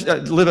yourself to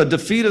live a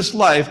defeatist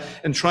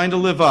life and trying to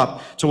live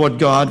up to what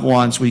God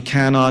wants. We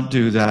cannot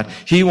do that.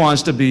 He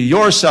wants to be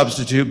your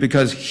substitute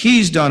because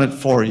he's done it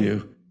for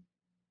you.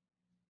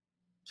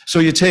 So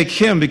you take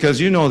him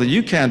because you know that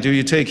you can't do.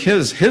 You take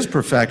his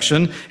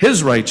perfection,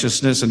 his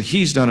righteousness, and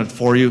he's done it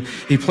for you.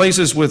 He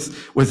places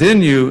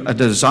within you a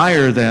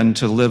desire then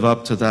to live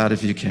up to that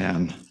if you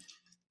can.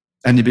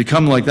 And you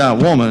become like that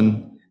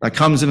woman that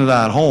comes into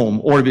that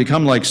home, or you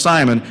become like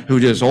Simon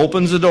who just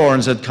opens the door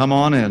and said, come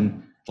on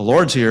in. The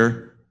Lord's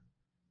here.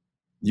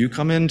 You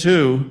come in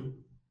too,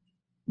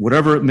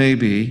 whatever it may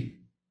be.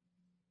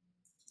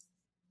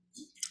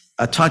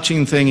 A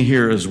touching thing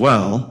here as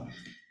well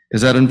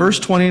is that in verse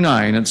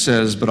 29, it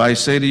says, but I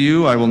say to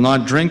you, I will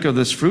not drink of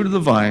this fruit of the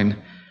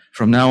vine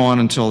from now on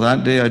until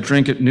that day I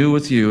drink it new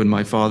with you in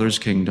my Father's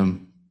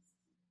kingdom.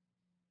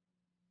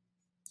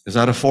 Is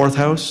that a fourth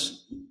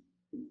house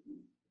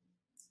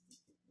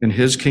in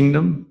his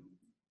kingdom?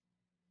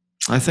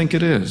 I think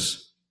it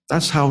is.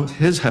 That's how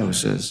his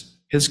house is,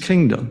 his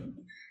kingdom.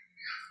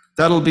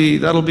 That'll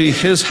be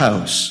his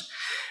house.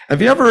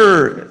 Have you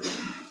ever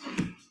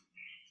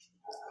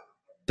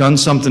done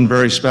something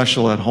very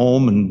special at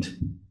home and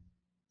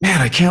man,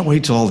 I can't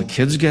wait till all the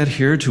kids get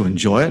here to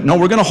enjoy it. No,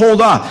 we're going to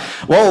hold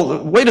off.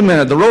 Well, wait a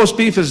minute. The roast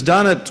beef is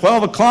done at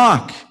 12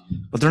 o'clock,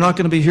 but they're not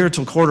going to be here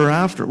till quarter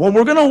after. Well,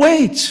 we're going to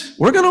wait.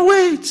 We're going to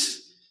wait.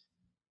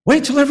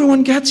 Wait till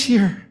everyone gets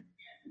here.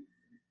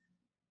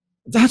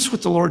 That's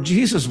what the Lord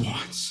Jesus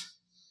wants.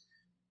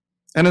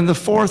 And in the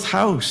fourth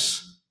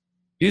house,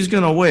 he's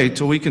going to wait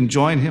till we can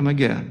join him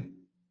again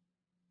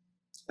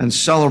and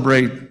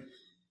celebrate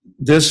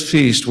this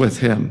feast with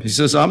him. He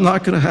says, I'm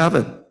not going to have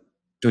it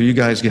till you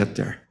guys get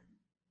there.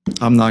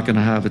 I'm not going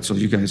to have it till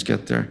you guys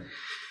get there.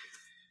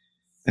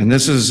 And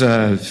this is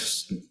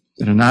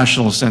in a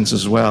national sense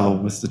as well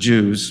with the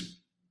Jews,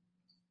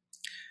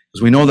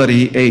 because we know that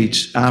he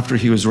ate after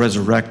he was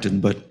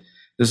resurrected, but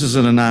this is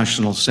in a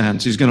national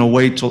sense. He's going to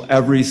wait till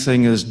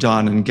everything is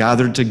done and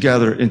gathered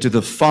together into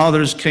the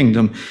Father's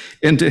kingdom,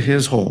 into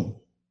his home.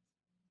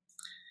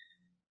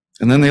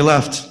 And then they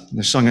left.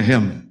 They sung a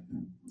hymn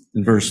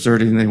in verse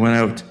 30, and they went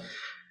out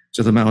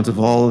to the Mount of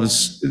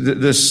Olives.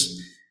 This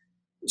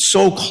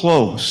so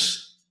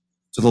close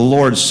to the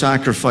Lord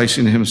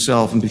sacrificing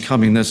himself and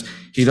becoming this.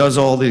 He does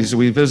all these.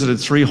 We visited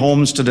 3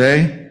 homes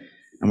today,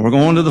 and we're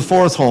going to the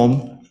 4th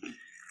home,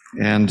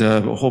 and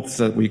hope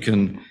that we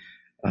can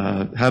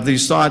have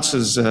these thoughts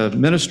as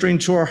ministering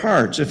to our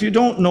hearts. If you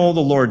don't know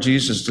the Lord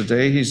Jesus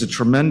today, he's a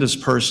tremendous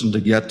person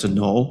to get to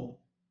know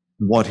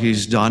what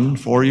he's done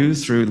for you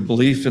through the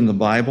belief in the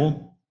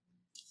Bible.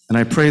 And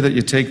I pray that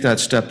you take that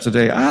step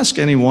today. Ask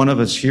any one of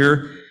us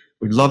here.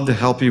 We'd love to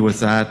help you with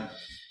that.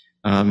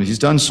 He's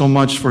done so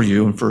much for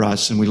you and for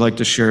us, and we'd like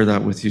to share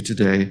that with you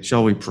today.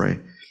 Shall we pray?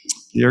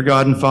 Dear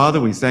God and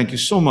Father, we thank you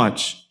so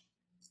much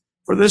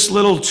for this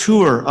little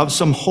tour of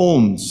some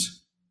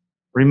homes.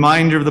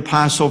 Reminder of the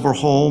Passover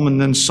home, and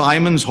then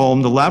Simon's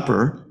home, the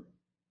leper,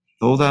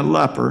 that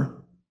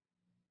leper.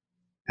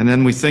 And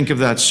then we think of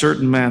that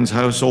certain man's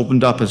house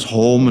opened up his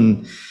home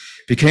and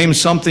became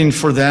something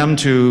for them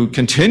to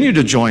continue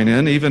to join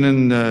in.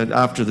 Even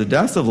after the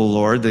death of the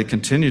Lord, they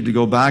continued to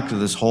go back to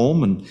this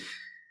home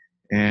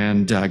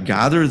and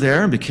gather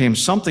there, and became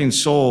something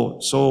so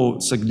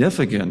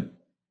significant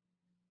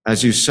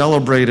as you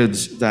celebrated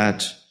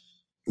that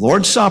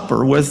Lord's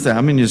Supper with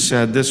them, and you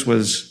said, this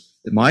was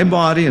my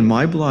body and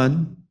my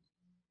blood.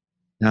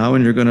 Now,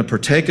 and you're going to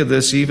partake of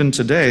this even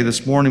today.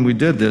 This morning we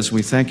did this.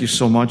 We thank you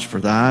so much for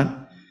that.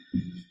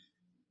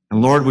 And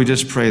Lord, we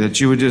just pray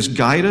that you would just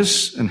guide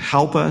us and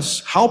help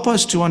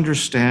us to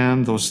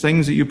understand those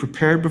things that you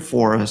prepared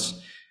beforehand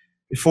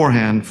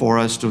for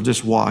us to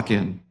just walk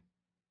in.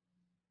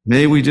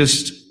 May we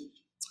just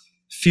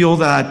feel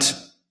that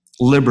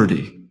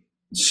liberty,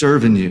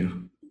 serving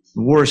you,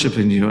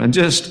 worshiping you, and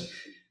just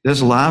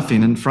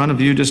laughing in front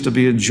of you, just to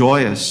be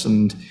joyous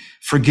and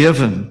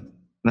forgiven,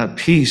 and at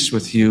peace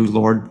with you,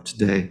 Lord,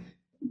 today.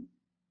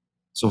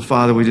 So,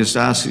 Father, we just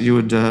ask that you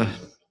would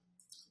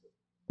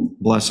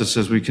bless us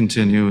as we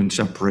continue and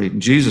separate.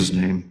 In Jesus'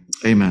 name,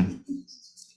 amen.